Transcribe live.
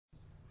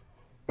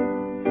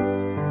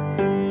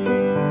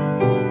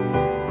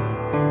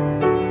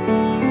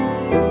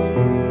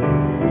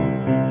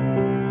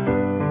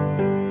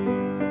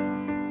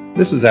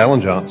This is Alan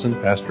Johnson,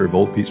 pastor of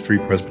Old Peachtree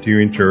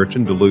Presbyterian Church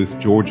in Duluth,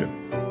 Georgia.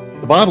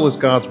 The Bible is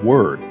God's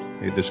Word.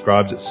 It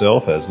describes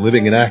itself as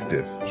living and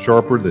active,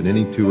 sharper than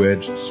any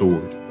two-edged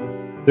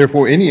sword.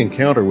 Therefore, any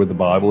encounter with the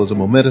Bible is a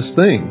momentous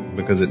thing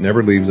because it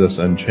never leaves us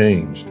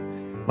unchanged.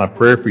 My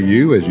prayer for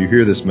you as you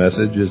hear this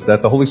message is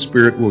that the Holy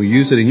Spirit will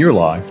use it in your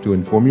life to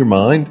inform your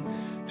mind,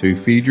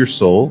 to feed your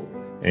soul,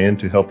 and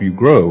to help you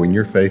grow in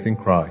your faith in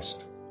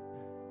Christ.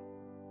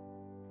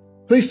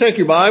 Please take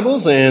your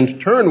Bibles and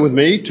turn with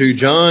me to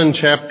John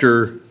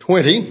chapter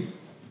 20.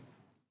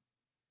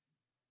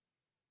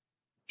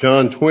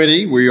 John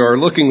 20, we are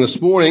looking this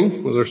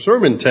morning with our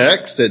sermon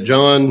text at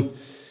John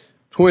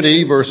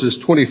 20, verses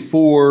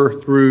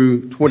 24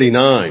 through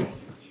 29.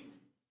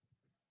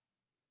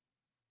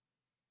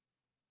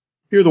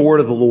 Hear the word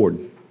of the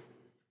Lord.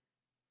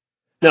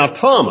 Now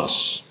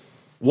Thomas,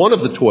 one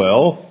of the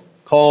 12,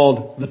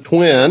 called the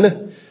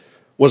twin,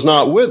 was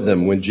not with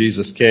them when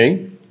Jesus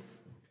came.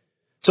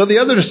 So the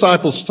other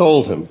disciples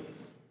told him,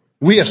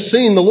 "We have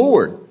seen the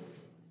Lord."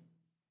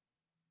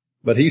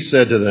 But he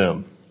said to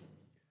them,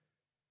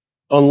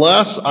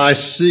 "Unless I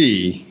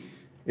see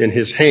in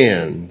his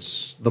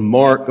hands the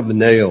mark of the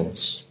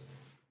nails,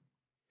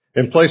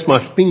 and place my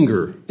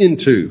finger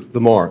into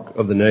the mark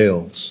of the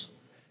nails,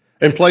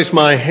 and place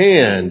my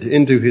hand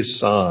into his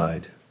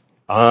side,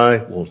 I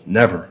will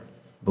never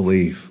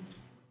believe."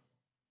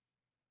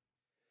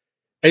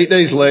 8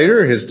 days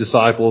later, his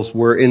disciples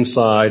were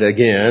inside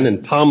again,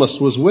 and Thomas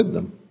was with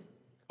them.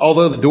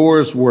 Although the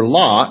doors were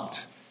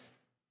locked,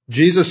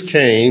 Jesus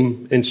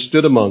came and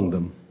stood among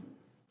them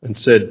and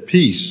said,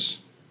 "Peace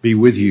be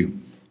with you."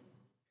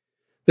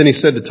 Then he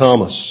said to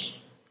Thomas,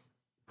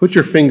 "Put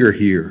your finger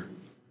here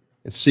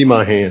and see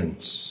my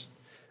hands,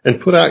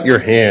 and put out your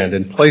hand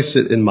and place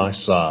it in my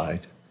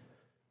side.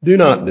 Do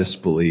not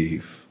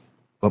disbelieve,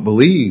 but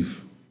believe."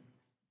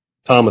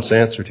 Thomas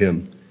answered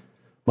him,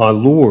 "My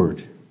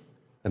Lord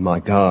and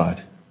my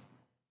God."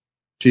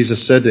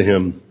 Jesus said to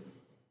him,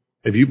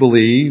 "Have you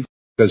believed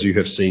because you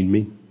have seen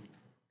me?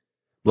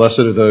 Blessed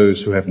are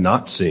those who have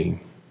not seen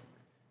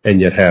and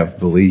yet have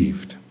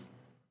believed."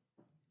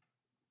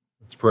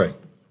 Let's pray.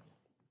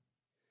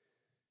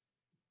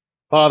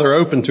 Father,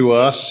 open to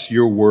us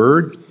your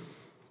word,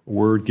 a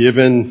word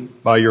given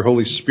by your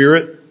Holy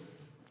Spirit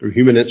through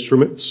human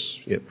instruments,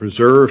 yet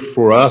preserved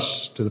for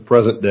us to the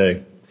present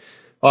day.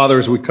 Father,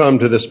 as we come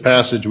to this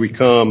passage, we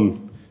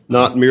come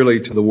not merely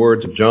to the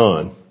words of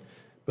John,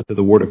 but to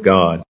the Word of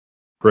God.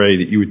 Pray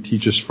that you would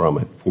teach us from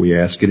it. For we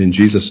ask it in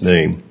Jesus'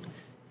 name.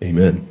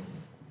 Amen.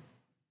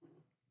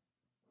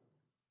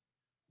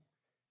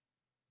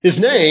 His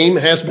name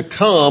has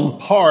become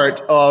part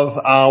of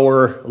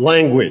our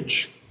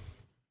language,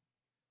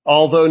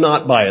 although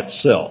not by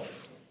itself.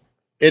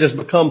 It has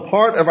become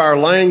part of our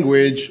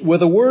language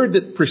with a word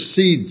that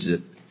precedes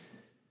it,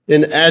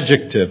 an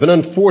adjective, an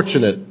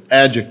unfortunate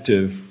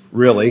adjective,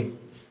 really,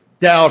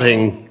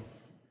 doubting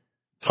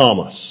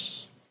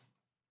Thomas.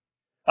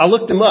 I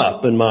looked him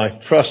up in my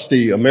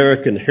trusty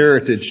American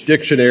Heritage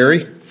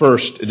Dictionary,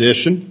 first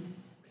edition.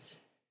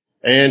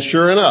 And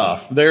sure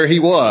enough, there he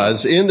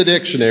was in the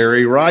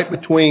dictionary right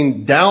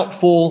between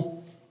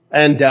doubtful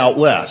and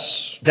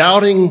doubtless.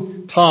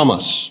 Doubting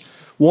Thomas,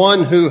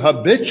 one who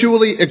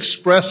habitually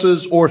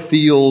expresses or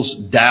feels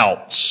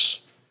doubts,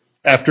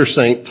 after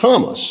St.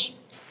 Thomas,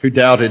 who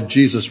doubted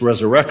Jesus'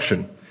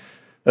 resurrection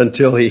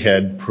until he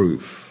had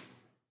proof.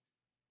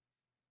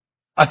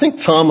 I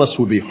think Thomas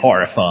would be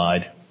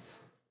horrified.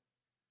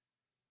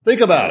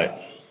 Think about it.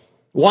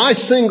 Why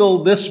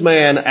single this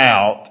man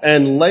out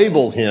and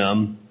label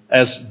him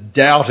as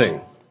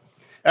doubting?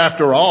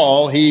 After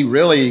all, he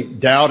really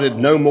doubted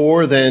no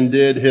more than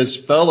did his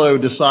fellow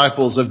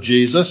disciples of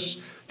Jesus,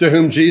 to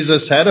whom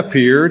Jesus had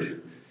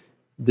appeared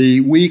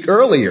the week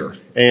earlier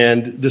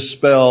and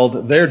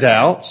dispelled their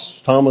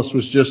doubts. Thomas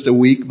was just a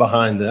week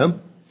behind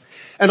them.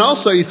 And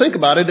also, you think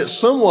about it, it's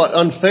somewhat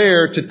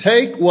unfair to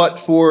take what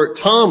for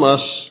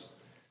Thomas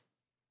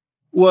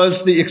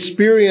was the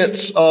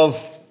experience of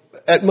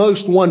at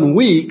most 1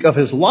 week of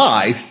his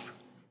life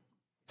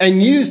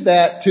and use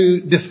that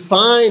to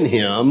define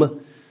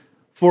him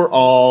for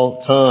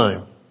all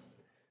time.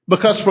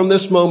 Because from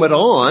this moment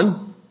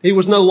on, he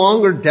was no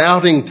longer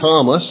doubting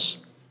Thomas,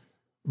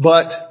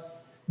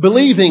 but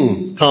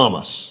believing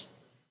Thomas.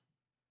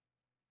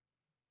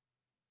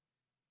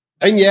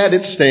 And yet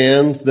it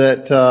stands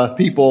that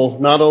people,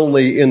 not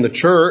only in the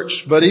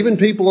church, but even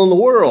people in the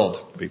world,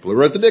 people who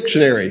wrote the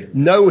dictionary,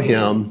 know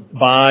him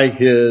by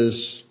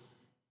his,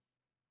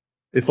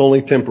 if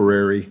only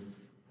temporary,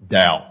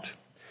 doubt.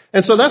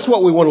 And so that's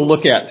what we want to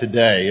look at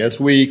today as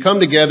we come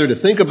together to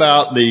think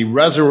about the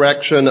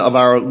resurrection of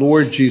our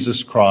Lord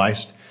Jesus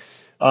Christ.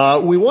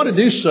 We want to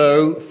do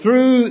so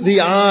through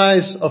the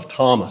eyes of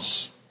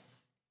Thomas,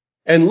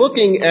 and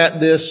looking at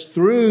this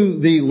through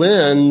the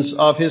lens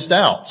of his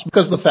doubts.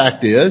 Because the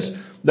fact is,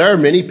 there are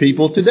many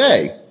people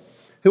today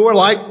who are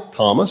like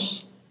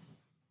Thomas,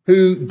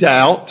 who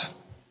doubt,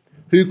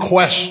 who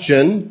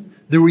question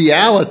the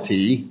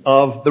reality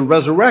of the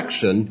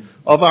resurrection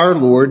of our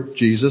Lord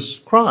Jesus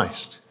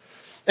Christ.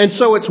 And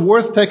so it's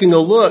worth taking a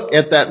look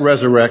at that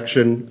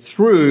resurrection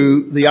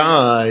through the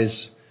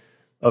eyes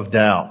of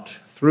doubt,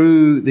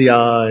 through the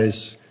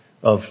eyes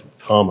of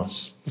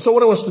Thomas. So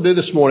what I want us to do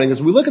this morning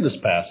is we look at this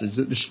passage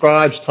that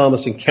describes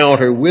Thomas'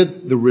 encounter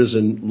with the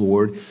risen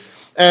Lord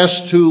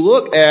as to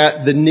look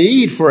at the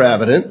need for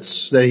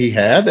evidence that he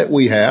had, that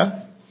we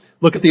have,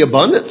 look at the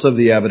abundance of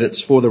the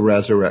evidence for the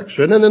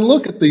resurrection, and then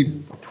look at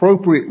the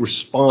appropriate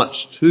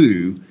response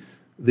to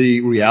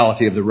the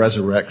reality of the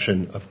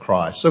resurrection of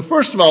Christ. So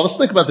first of all, let's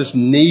think about this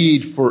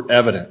need for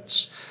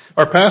evidence.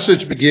 Our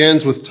passage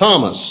begins with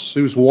Thomas,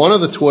 who's one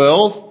of the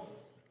 12,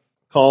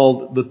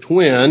 called the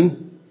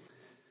twin.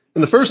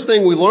 And the first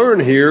thing we learn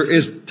here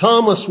is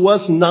Thomas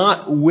was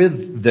not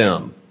with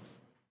them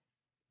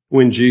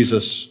when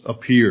Jesus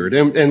appeared.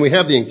 And we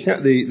have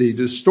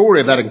the story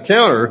of that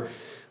encounter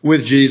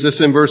with Jesus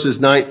in verses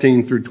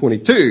 19 through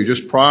 22,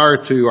 just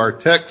prior to our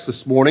text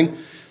this morning,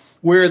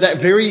 where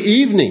that very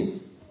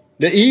evening,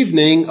 the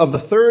evening of the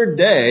third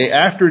day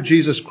after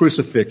Jesus'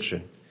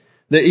 crucifixion,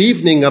 the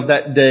evening of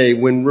that day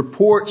when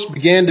reports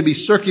began to be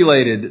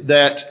circulated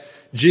that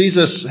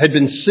Jesus had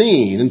been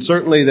seen and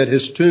certainly that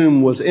his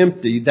tomb was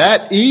empty,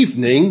 that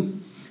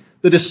evening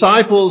the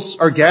disciples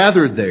are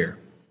gathered there,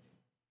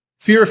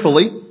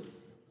 fearfully.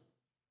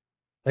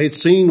 They had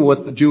seen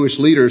what the Jewish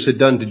leaders had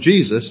done to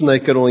Jesus, and they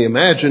could only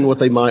imagine what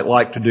they might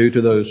like to do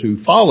to those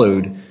who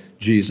followed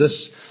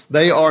Jesus.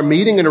 They are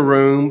meeting in a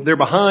room. They're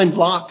behind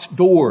locked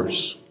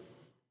doors.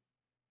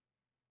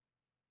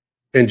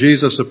 And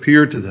Jesus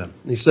appeared to them.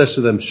 He says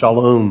to them,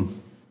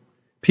 "Shalom,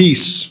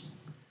 peace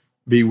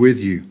be with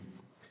you."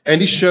 And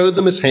he showed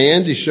them his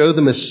hands, he showed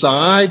them his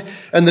side,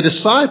 and the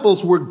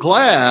disciples were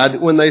glad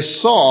when they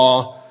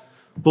saw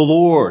the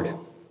Lord.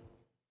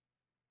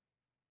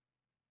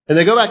 And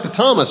they go back to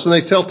Thomas and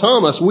they tell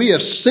Thomas, "We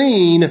have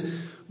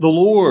seen the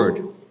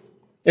Lord."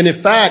 And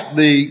in fact,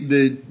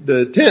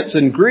 the tense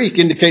in Greek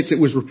indicates it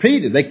was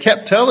repeated. They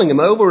kept telling him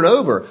over and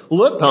over,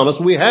 "Look, Thomas,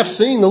 we have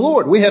seen the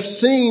Lord. We have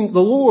seen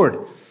the Lord."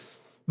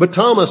 But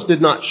Thomas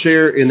did not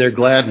share in their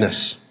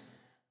gladness.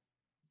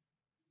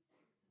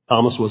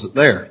 Thomas wasn't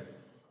there.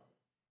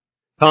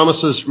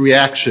 Thomas's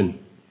reaction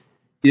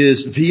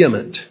is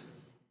vehement.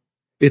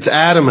 It's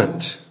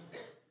adamant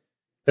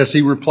as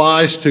he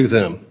replies to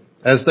them.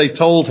 As they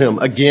told him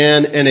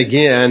again and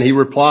again, he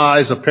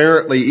replies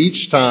apparently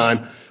each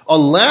time,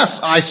 "Unless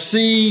I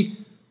see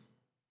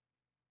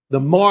the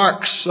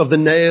marks of the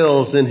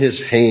nails in his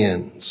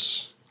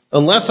hands,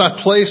 unless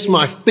I place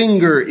my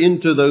finger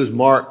into those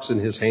marks in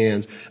his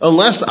hands,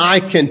 unless I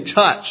can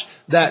touch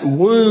that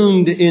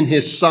wound in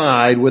his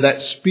side where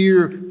that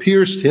spear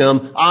pierced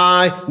him,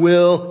 I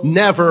will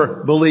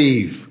never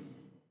believe."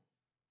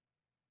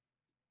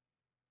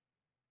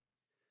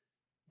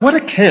 What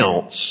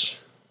accounts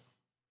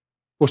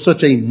for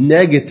such a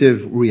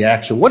negative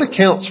reaction? What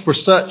accounts for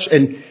such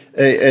an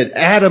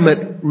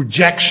adamant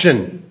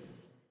rejection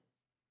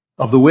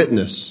of the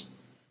witness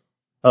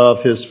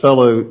of his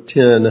fellow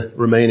 10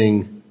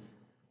 remaining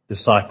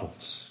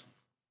disciples?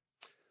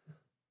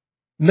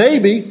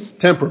 Maybe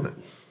temperament.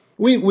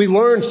 We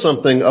learn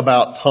something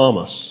about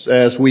Thomas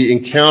as we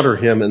encounter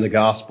him in the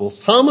Gospels.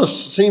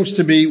 Thomas seems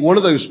to be one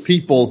of those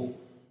people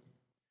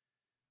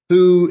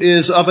who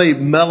is of a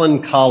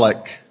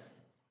melancholic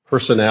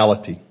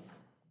personality.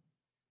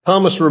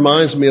 Thomas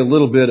reminds me a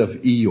little bit of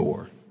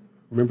Eeyore.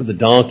 Remember the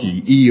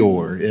donkey,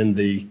 Eeyore, in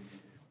the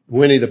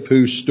Winnie the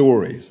Pooh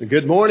stories.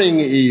 Good morning,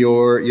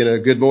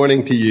 Eeyore. Good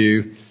morning to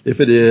you,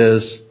 if it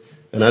is,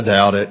 and I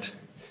doubt it.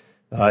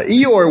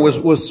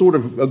 Eeyore was sort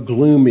of a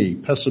gloomy,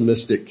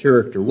 pessimistic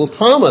character. Well,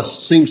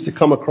 Thomas seems to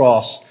come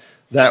across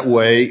that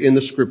way in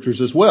the Scriptures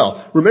as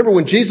well. Remember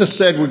when Jesus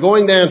said, "We're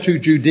going down to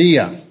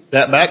Judea,"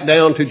 back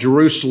down to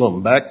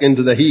Jerusalem, back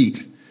into the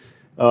heat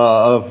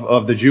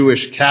of the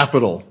Jewish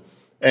capital.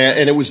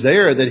 And it was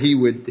there that he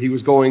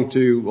was going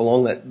to,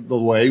 along the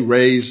way,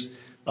 raise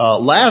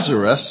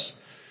Lazarus.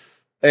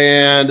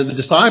 And the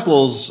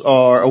disciples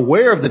are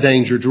aware of the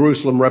danger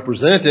Jerusalem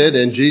represented,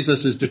 and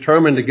Jesus is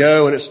determined to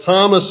go. And it's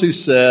Thomas who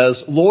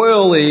says,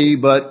 loyally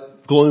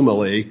but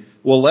gloomily,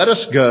 "Well, let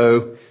us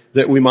go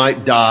that we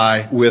might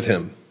die with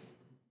him."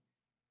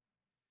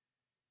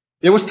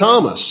 It was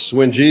Thomas,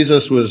 when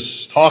Jesus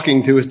was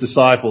talking to his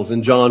disciples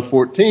in John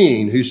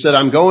 14, who said,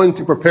 "I'm going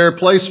to prepare a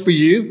place for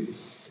you,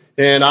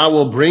 and I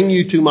will bring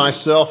you to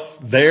myself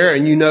there,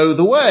 and you know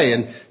the way."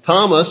 And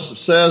Thomas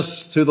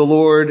says to the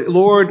Lord,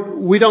 "Lord,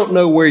 we don't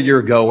know where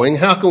you're going.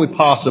 How can we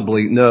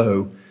possibly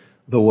know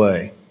the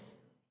way?"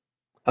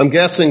 I'm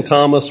guessing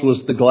Thomas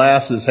was the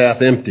glass is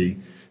half empty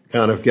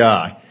kind of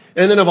guy.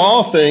 And then of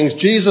all things,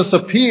 Jesus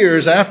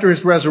appears after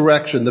his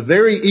resurrection, the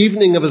very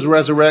evening of his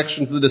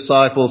resurrection, to the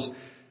disciples,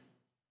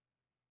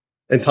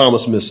 and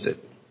Thomas missed it.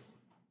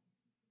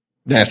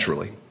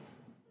 Naturally.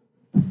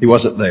 He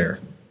wasn't there.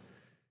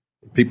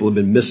 People have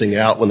been missing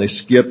out when they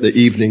skip the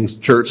evening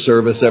church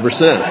service ever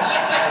since.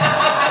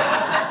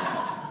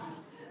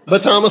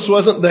 But Thomas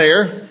wasn't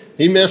there.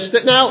 He missed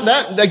it. Now,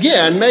 that,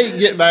 again, may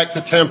get back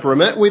to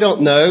temperament. We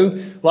don't know.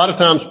 A lot of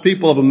times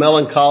people of a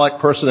melancholic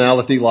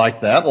personality like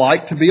that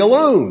like to be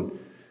alone.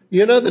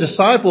 You know, the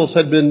disciples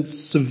had been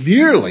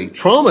severely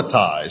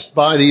traumatized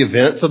by the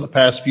events of the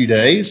past few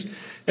days,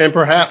 and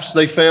perhaps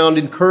they found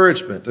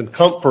encouragement and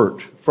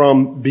comfort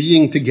from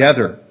being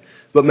together.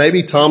 But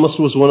maybe Thomas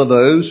was one of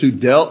those who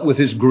dealt with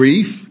his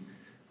grief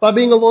by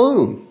being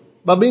alone,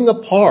 by being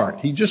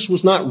apart. He just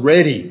was not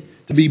ready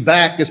to be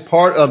back as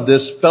part of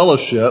this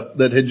fellowship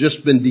that had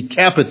just been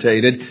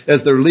decapitated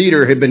as their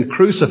leader had been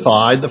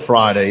crucified the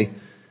Friday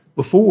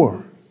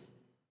before.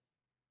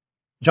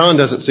 John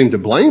doesn't seem to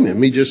blame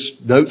him. He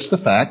just notes the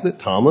fact that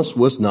Thomas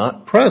was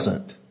not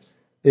present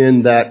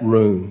in that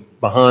room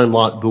behind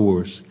locked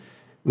doors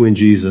when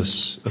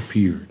Jesus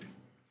appeared.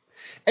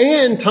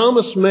 And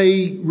Thomas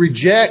may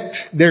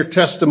reject their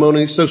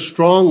testimony so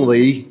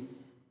strongly,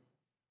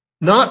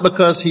 not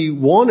because he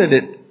wanted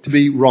it to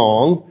be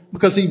wrong,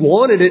 because he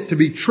wanted it to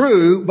be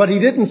true, but he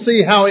didn't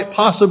see how it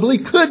possibly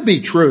could be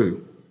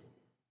true.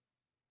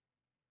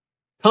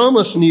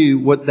 Thomas knew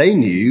what they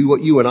knew,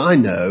 what you and I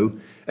know,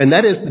 and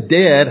that is the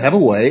dead have a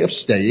way of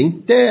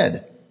staying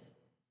dead.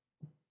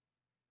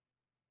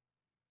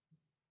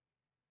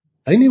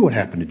 They knew what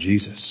happened to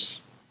Jesus.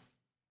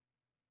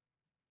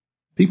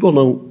 People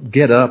don't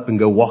get up and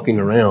go walking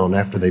around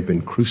after they've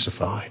been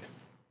crucified.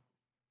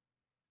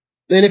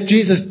 And if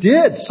Jesus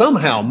did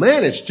somehow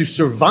manage to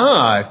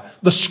survive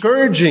the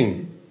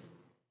scourging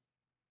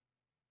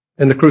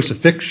and the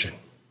crucifixion,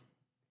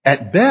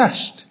 at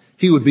best,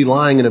 he would be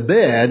lying in a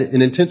bed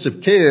in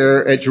intensive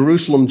care at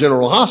Jerusalem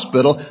General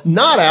Hospital,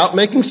 not out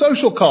making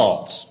social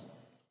calls.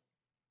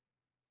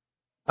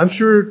 I'm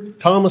sure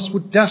Thomas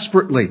would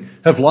desperately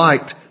have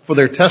liked for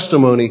their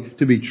testimony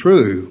to be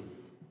true,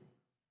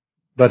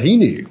 but he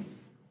knew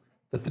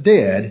that the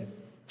dead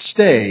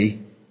stay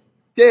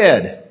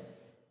dead.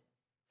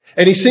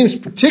 And he seems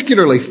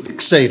particularly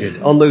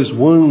fixated on those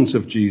wounds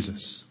of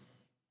Jesus,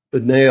 the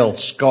nail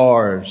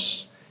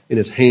scars in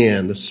his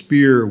hand, the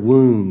spear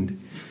wound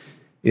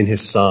in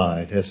his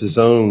side, as his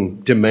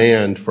own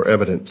demand for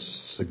evidence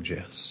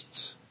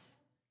suggests.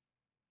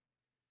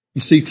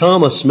 You see,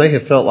 Thomas may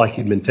have felt like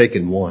he'd been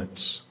taken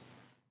once,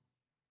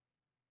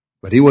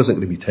 but he wasn't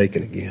going to be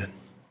taken again.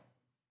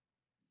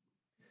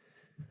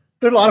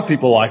 There are a lot of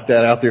people like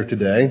that out there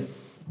today.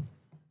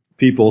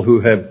 People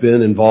who have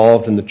been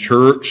involved in the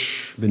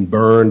church, been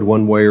burned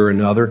one way or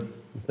another,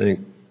 think,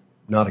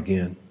 not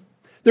again.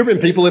 There have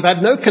been people who've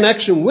had no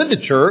connection with the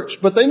church,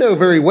 but they know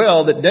very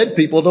well that dead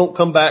people don't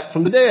come back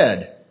from the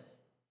dead.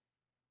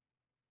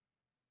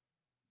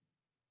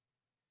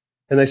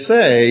 And they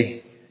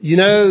say, you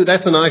know,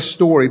 that's a nice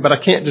story, but I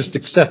can't just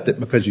accept it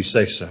because you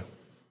say so.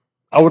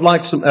 I would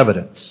like some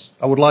evidence.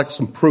 I would like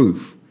some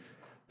proof.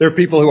 There are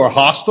people who are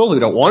hostile, who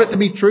don't want it to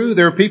be true.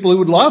 There are people who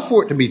would love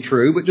for it to be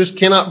true, but just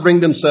cannot bring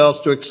themselves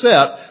to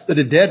accept that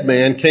a dead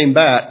man came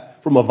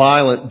back from a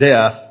violent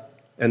death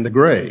and the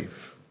grave.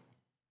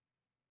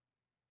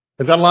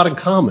 They've got a lot in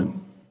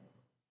common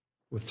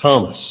with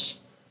Thomas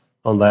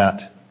on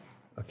that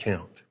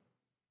account.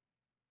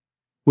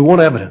 We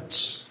want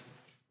evidence.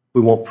 We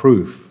want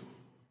proof.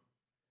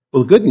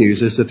 Well, the good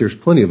news is that there's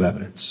plenty of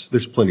evidence.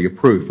 There's plenty of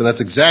proof. And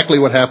that's exactly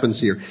what happens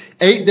here.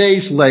 8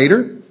 days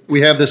later, we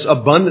have this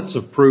abundance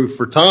of proof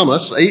for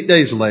Thomas. 8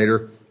 days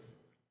later,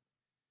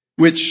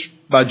 which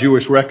by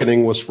Jewish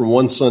reckoning was from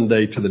one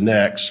Sunday to the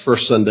next,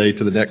 first Sunday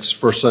to the next,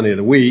 first Sunday of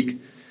the week,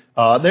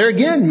 they're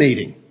again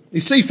meeting. You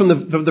see, from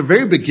the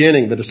very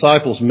beginning, the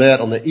disciples met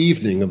on the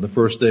evening of the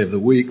first day of the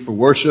week for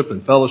worship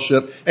and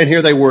fellowship, and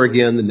here they were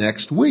again the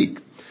next week.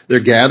 They're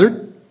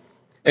gathered,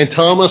 and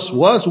Thomas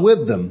was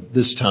with them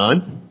this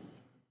time,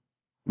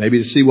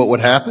 maybe to see what would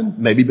happen,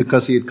 maybe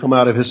because he had come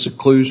out of his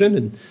seclusion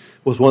and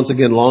was once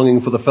again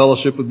longing for the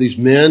fellowship of these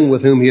men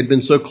with whom he had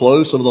been so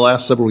close over the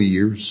last several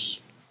years.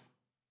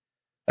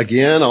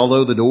 Again,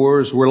 although the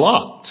doors were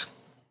locked,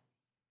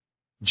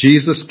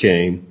 Jesus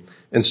came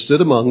and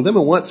stood among them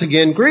and once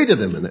again greeted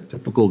them in that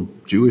typical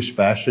Jewish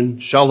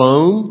fashion.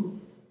 Shalom,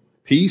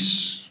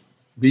 peace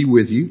be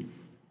with you.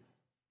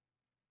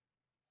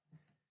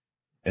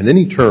 And then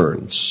he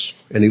turns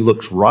and he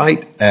looks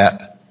right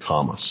at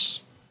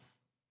Thomas.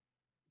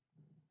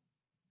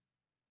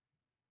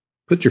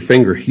 Put your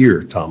finger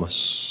here,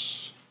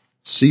 Thomas.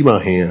 See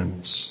my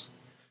hands.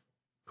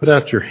 Put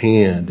out your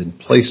hand and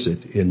place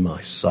it in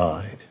my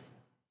side.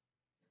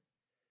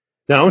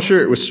 Now, I'm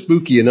sure it was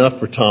spooky enough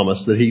for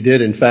Thomas that he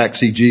did, in fact,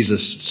 see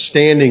Jesus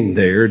standing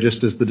there,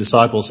 just as the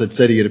disciples had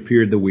said he had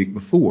appeared the week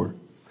before.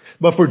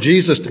 But for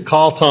Jesus to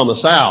call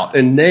Thomas out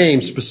and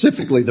name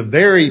specifically the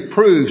very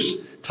proofs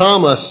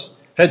Thomas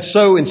had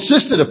so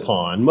insisted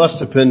upon must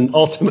have been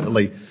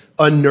ultimately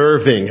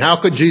unnerving. How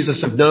could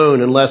Jesus have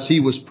known unless he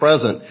was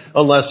present,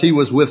 unless he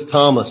was with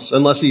Thomas,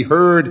 unless he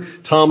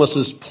heard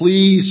Thomas's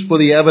pleas for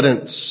the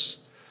evidence?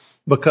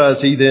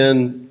 Because he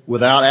then,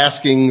 without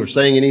asking or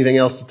saying anything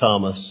else to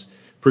Thomas,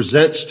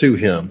 presents to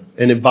him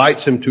and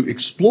invites him to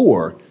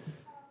explore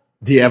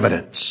the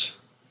evidence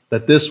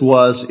that this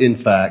was, in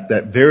fact,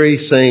 that very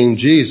same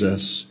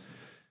Jesus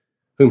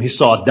whom he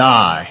saw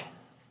die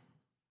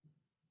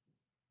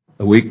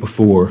a week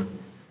before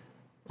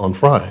on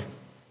Friday.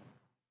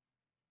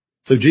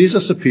 So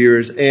Jesus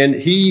appears and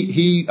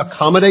he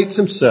accommodates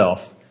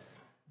himself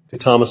to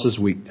Thomas's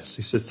weakness.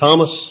 He says,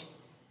 Thomas,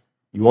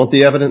 you want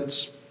the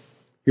evidence?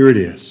 Here it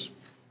is.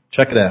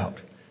 Check it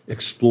out.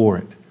 Explore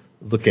it.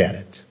 Look at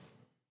it.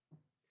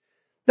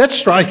 That's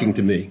striking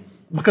to me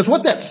because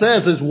what that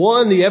says is,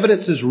 one, the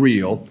evidence is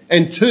real,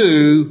 and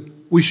two,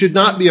 we should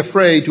not be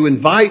afraid to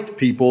invite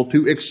people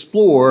to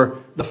explore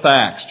the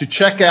facts, to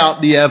check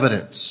out the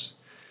evidence.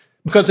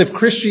 Because if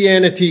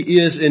Christianity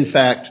is in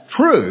fact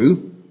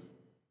true,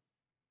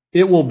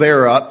 it will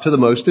bear up to the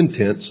most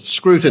intense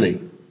scrutiny.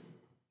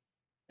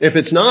 If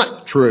it's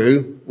not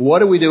true,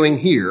 what are we doing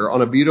here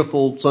on a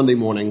beautiful Sunday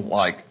morning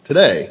like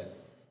today?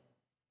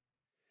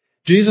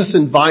 Jesus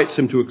invites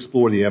him to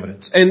explore the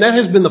evidence. And that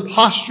has been the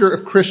posture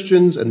of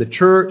Christians and the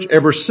church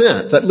ever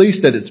since, at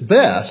least at its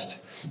best,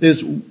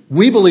 is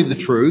we believe the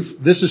truth.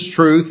 This is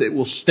truth. It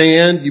will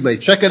stand. You may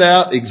check it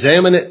out,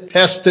 examine it,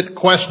 test it,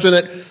 question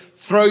it,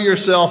 throw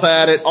yourself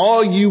at it.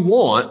 All you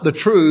want, the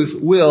truth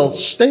will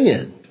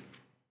stand.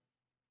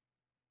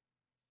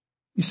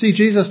 You see,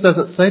 Jesus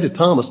doesn't say to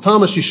Thomas,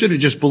 Thomas, you should have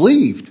just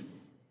believed.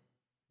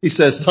 He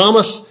says,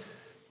 Thomas,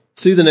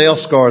 see the nail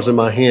scars in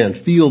my hand.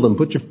 Feel them.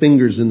 Put your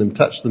fingers in them.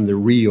 Touch them. They're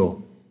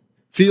real.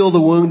 Feel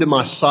the wound in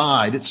my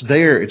side. It's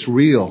there. It's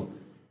real.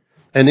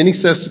 And then he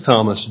says to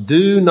Thomas,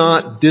 do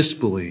not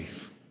disbelieve,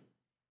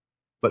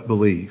 but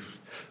believe.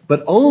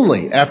 But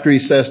only after he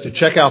says to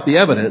check out the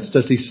evidence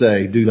does he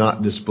say, do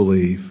not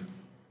disbelieve,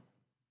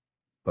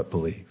 but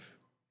believe.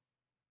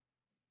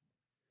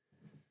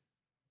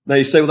 Now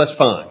you say, well, that's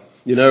fine.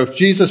 If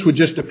Jesus would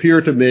just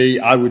appear to me,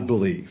 I would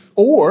believe.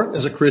 Or,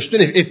 as a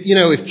Christian,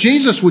 if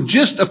Jesus would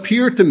just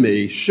appear to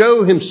me,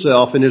 show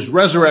himself in his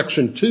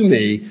resurrection to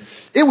me,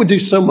 it would do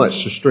so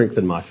much to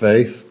strengthen my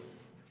faith.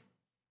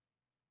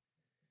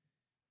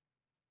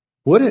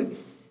 Would it?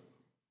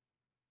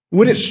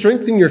 Would it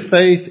strengthen your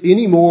faith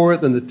any more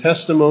than the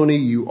testimony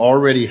you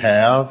already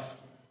have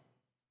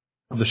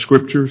of the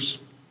Scriptures?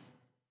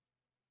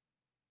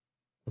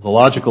 The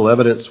logical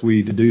evidence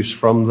we deduce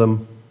from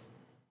them,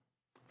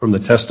 from the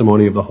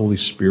testimony of the Holy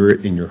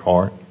Spirit in your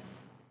heart.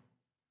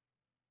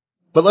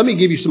 But let me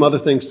give you some other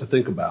things to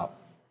think about.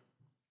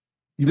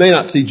 You may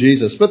not see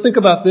Jesus, but think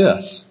about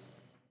this.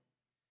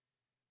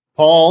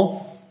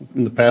 Paul,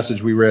 in the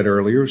passage we read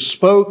earlier,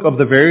 spoke of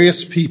the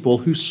various people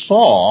who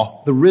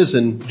saw the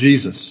risen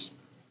Jesus.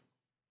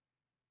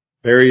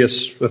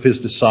 Various of his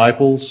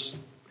disciples,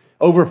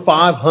 over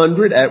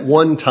 500 at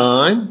one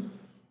time.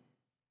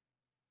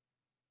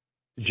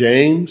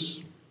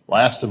 James,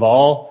 last of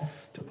all,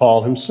 to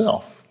Paul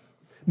himself.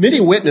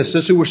 Many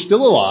witnesses who were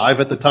still alive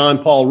at the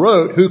time Paul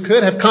wrote who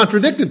could have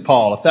contradicted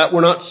Paul if that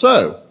were not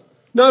so.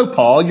 No,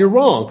 Paul, you're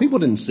wrong. People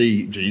didn't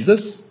see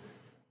Jesus.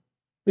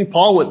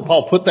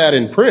 Paul put that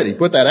in print. He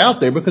put that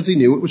out there because he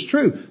knew it was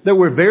true. There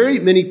were very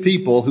many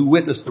people who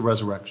witnessed the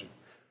resurrection.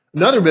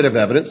 Another bit of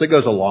evidence that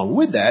goes along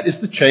with that is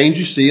the change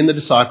you see in the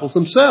disciples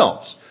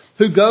themselves,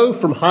 who go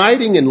from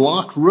hiding in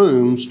locked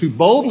rooms to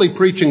boldly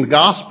preaching the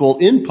gospel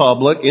in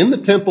public, in the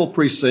temple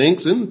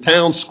precincts, in the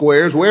town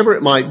squares, wherever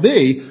it might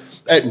be,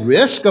 at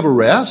risk of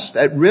arrest,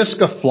 at risk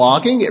of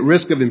flogging, at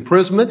risk of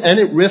imprisonment, and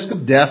at risk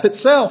of death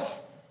itself.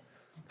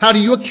 How do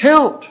you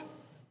account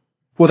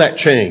for that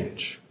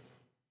change?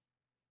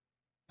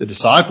 The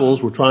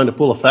disciples were trying to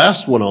pull a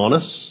fast one on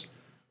us.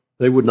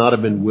 They would not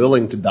have been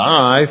willing to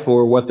die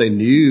for what they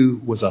knew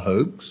was a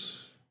hoax.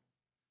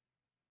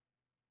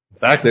 In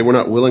fact, they were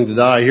not willing to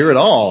die here at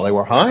all. They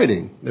were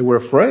hiding. They were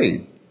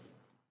afraid.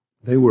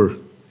 They were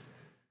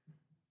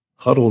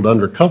huddled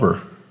under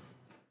cover.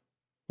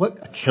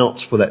 What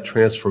accounts for that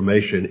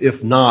transformation,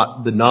 if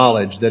not the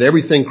knowledge that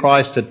everything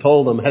Christ had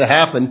told them had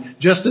happened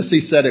just as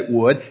he said it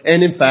would,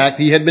 and in fact,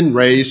 he had been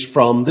raised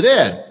from the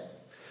dead?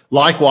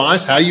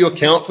 Likewise, how do you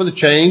account for the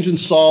change in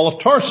Saul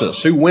of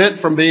Tarsus, who went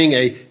from being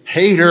a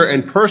hater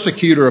and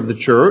persecutor of the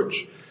church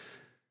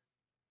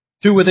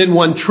to within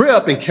one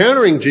trip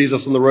encountering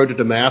Jesus on the road to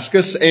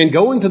Damascus and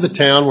going to the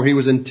town where he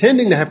was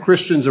intending to have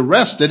Christians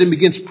arrested and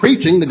begins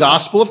preaching the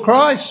gospel of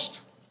Christ?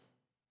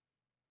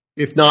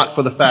 If not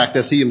for the fact,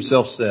 as he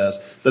himself says,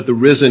 that the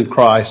risen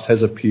Christ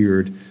has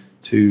appeared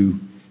to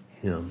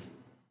him.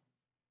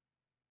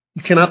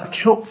 You cannot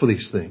account for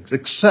these things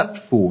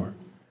except for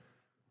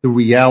the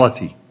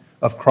reality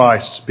of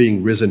Christ's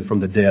being risen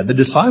from the dead. The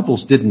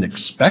disciples didn't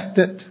expect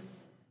it.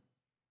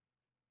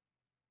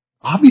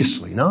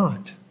 Obviously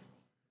not.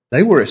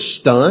 They were as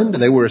stunned,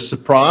 they were as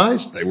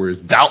surprised, they were as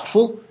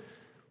doubtful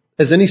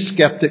as any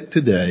skeptic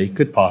today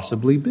could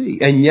possibly be.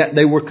 And yet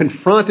they were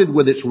confronted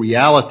with its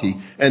reality,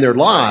 and their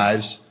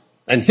lives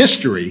and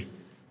history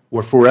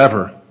were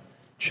forever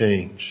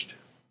changed.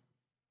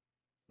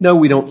 No,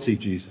 we don't see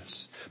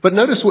Jesus. But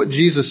notice what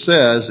Jesus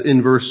says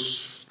in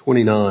verse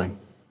 29.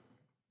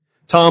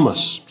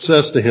 Thomas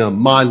says to him,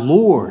 "My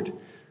Lord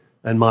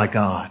and my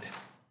God."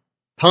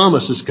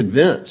 Thomas is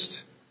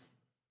convinced.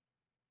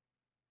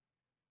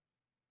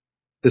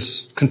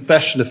 This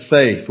confession of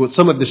faith, what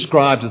some have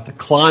described as the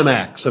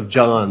climax of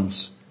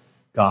John's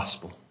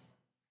gospel,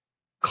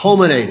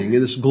 culminating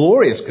in this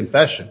glorious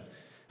confession,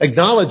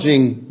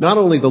 acknowledging not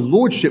only the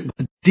lordship, but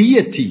the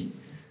deity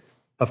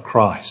of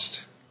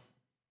Christ.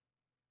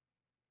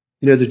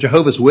 You know, the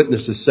Jehovah's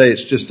Witnesses say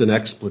it's just an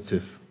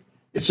expletive.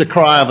 It's a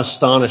cry of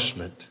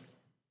astonishment.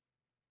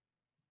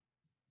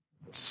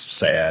 It's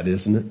sad,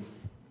 isn't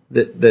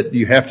it? That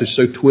you have to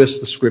so twist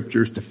the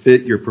Scriptures to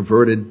fit your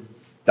perverted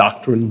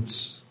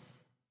doctrines.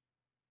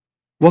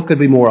 What could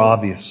be more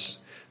obvious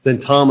than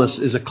Thomas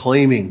is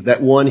acclaiming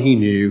that one he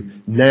knew,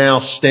 now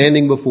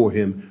standing before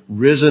him,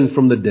 risen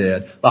from the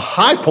dead, the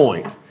high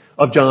point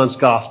of John's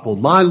Gospel,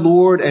 my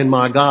Lord and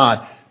my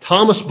God.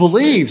 Thomas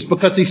believes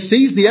because he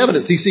sees the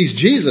evidence. He sees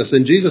Jesus,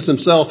 and Jesus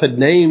himself had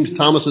named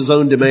Thomas's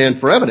own demand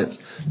for evidence.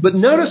 But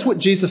notice what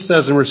Jesus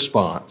says in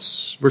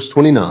response. Verse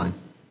 29.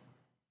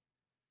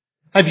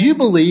 Have you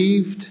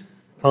believed,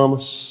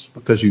 Thomas,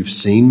 because you've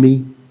seen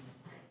me?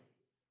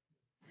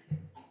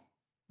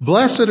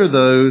 Blessed are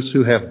those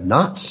who have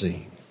not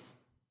seen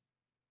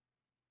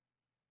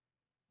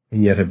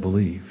and yet have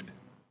believed.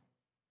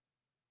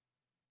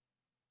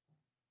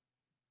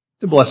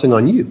 It's a blessing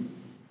on you.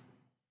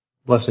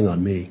 Blessing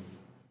on me.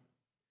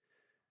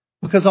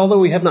 Because although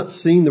we have not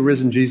seen the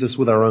risen Jesus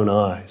with our own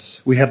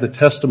eyes, we have the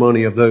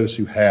testimony of those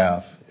who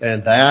have.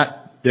 And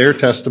their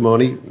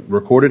testimony,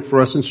 recorded for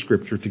us in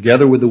Scripture,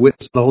 together with the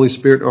witness of the Holy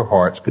Spirit in our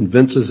hearts,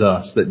 convinces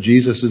us that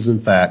Jesus is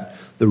in fact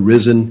the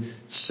risen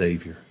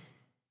Savior.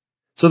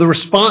 So the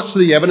response to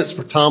the evidence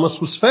for Thomas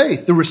was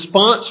faith. The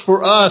response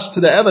for us to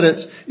the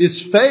evidence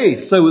is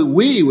faith. So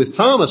we, with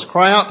Thomas,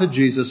 cry out to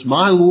Jesus,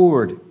 my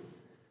Lord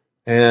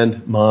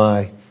and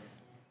my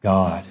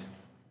God.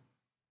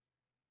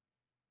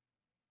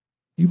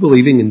 You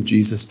believing in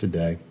Jesus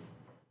today?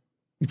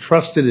 You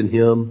trusted in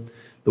Him,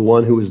 the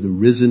one who is the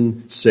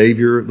risen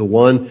Savior, the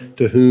one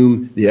to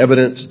whom the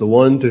evidence, the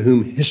one to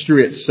whom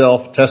history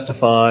itself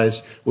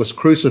testifies, was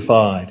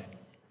crucified,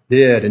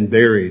 dead and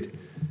buried,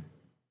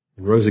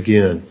 and rose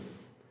again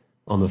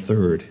on the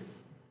third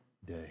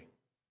day.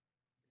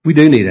 We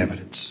do need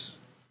evidence.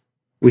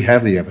 We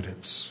have the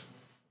evidence.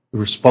 The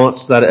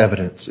response to that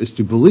evidence is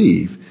to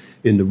believe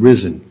in the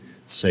risen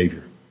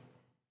Savior.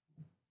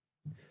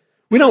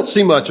 We don't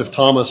see much of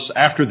Thomas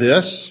after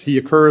this. He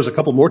occurs a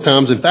couple more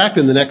times. In fact,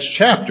 in the next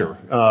chapter,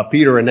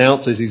 Peter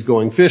announces he's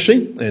going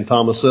fishing, and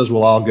Thomas says,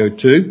 well, I'll go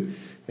too.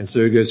 And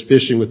so he goes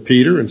fishing with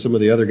Peter and some of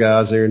the other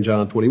guys there in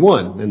John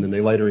 21. And then they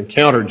later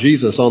encounter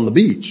Jesus on the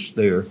beach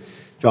there,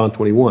 John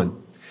 21.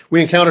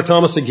 We encounter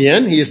Thomas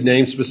again. He is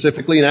named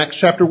specifically in Acts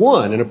chapter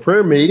 1 in a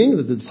prayer meeting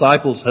that the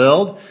disciples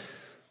held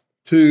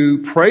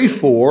to pray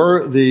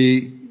for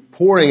the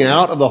pouring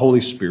out of the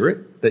Holy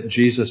Spirit that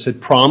Jesus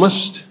had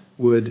promised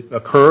would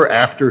occur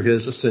after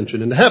his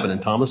ascension into heaven.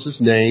 And Thomas is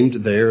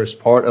named there as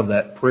part of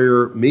that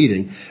prayer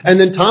meeting. And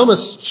then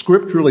Thomas,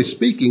 scripturally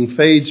speaking,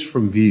 fades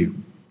from view.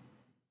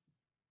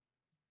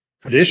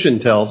 Tradition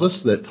tells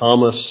us that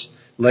Thomas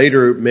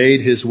later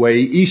made his way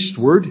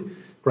eastward,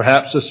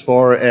 perhaps as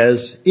far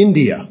as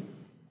India,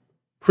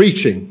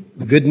 preaching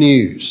the good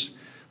news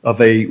of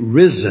a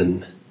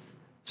risen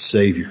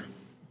Savior.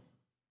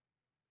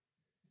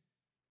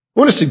 I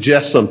want to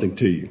suggest something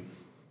to you,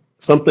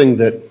 something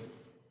that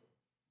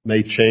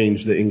may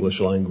change the English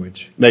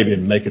language, maybe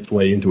make its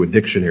way into a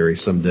dictionary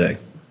someday.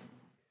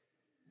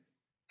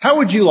 How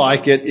would you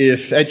like it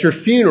if at your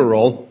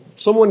funeral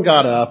someone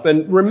got up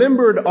and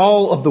remembered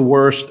all of the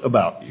worst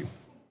about you?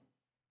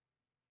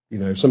 You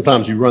know,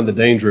 sometimes you run the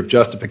danger of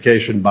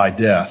justification by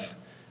death.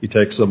 You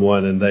take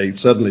someone and they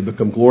suddenly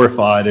become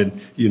glorified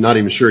and you're not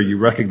even sure you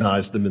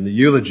recognize them in the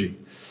eulogy.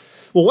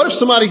 Well, what if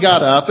somebody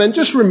got up and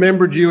just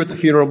remembered you at the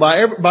funeral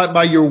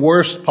by your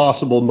worst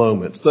possible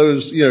moments,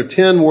 those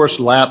 10 worst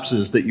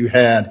lapses that you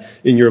had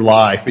in your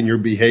life, in your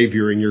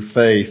behavior, in your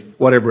faith,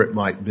 whatever it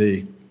might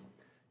be?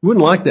 You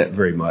wouldn't like that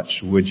very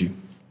much, would you?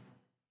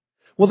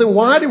 Well, then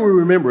why do we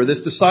remember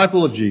this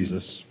disciple of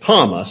Jesus,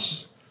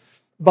 Thomas,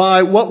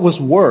 by what was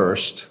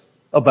worst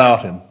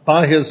about him,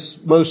 by his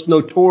most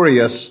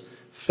notorious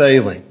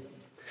failing?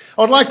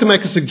 I would like to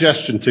make a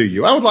suggestion to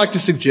you. I would like to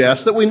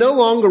suggest that we no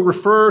longer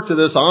refer to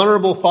this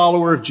honorable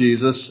follower of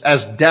Jesus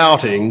as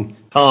doubting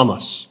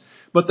Thomas,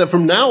 but that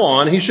from now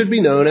on he should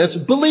be known as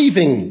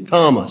believing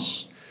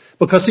Thomas,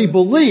 because he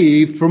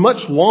believed for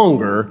much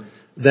longer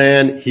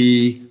than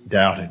he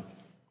doubted.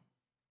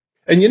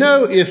 And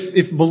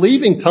if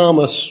believing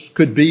Thomas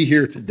could be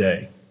here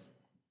today,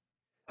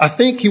 I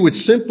think he would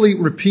simply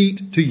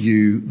repeat to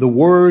you the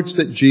words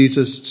that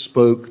Jesus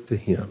spoke to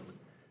him.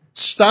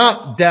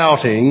 Stop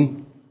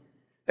doubting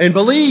and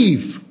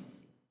believe.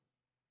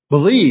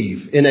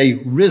 Believe in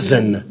a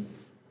risen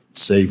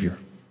Savior.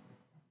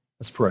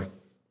 Let's pray.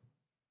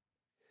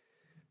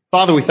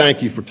 Father, we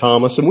thank you for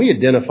Thomas, and we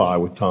identify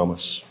with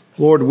Thomas.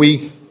 Lord,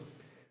 we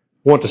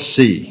want to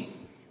see.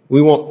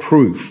 We want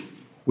proof.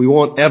 We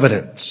want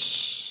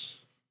evidence.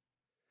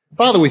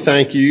 Father, we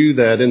thank you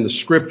that in the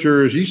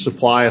Scriptures you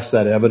supply us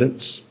that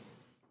evidence.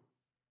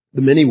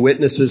 The many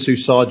witnesses who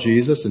saw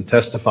Jesus and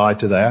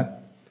testified to that.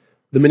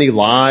 The many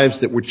lives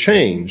that were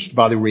changed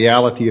by the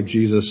reality of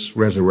Jesus'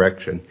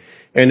 resurrection.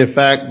 And in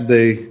fact,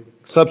 the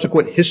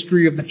subsequent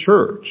history of the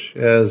church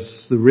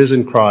as the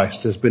risen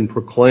Christ has been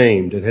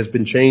proclaimed and has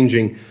been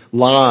changing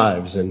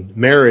lives and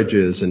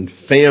marriages and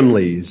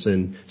families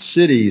and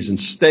cities and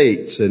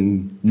states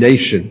and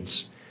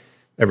nations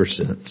ever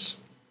since.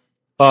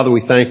 Father,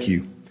 we thank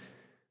you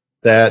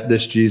that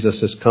this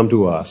Jesus has come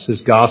to us.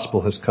 His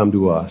gospel has come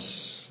to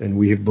us, and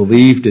we have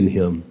believed in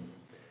him,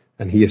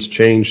 and he has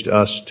changed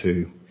us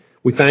too.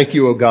 We thank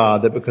you, O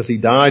God, that because he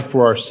died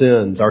for our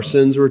sins are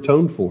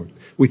atoned for.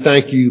 We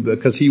thank you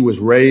because he was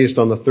raised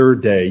on the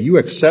third day. You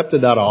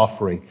accepted that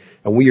offering,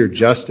 and we are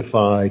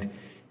justified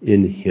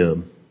in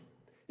him.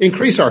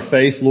 Increase our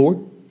faith, Lord.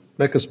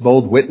 Make us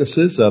bold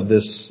witnesses of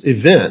this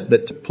event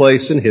that took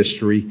place in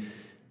history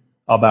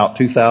about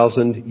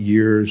 2,000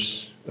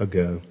 years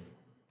ago.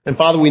 And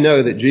Father, we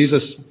know that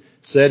Jesus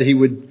said he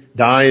would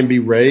die and be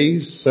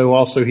raised, so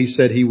also he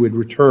said he would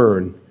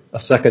return a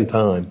second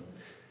time.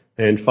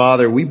 And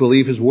Father, we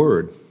believe his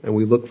word, and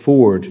we look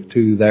forward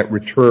to that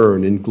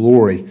return in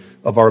glory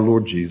of our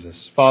Lord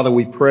Jesus. Father,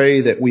 we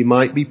pray that we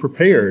might be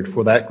prepared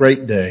for that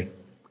great day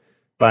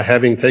by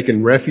having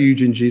taken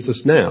refuge in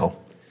Jesus now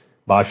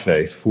by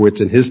faith. For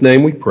it's in his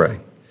name we pray.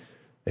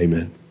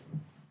 Amen.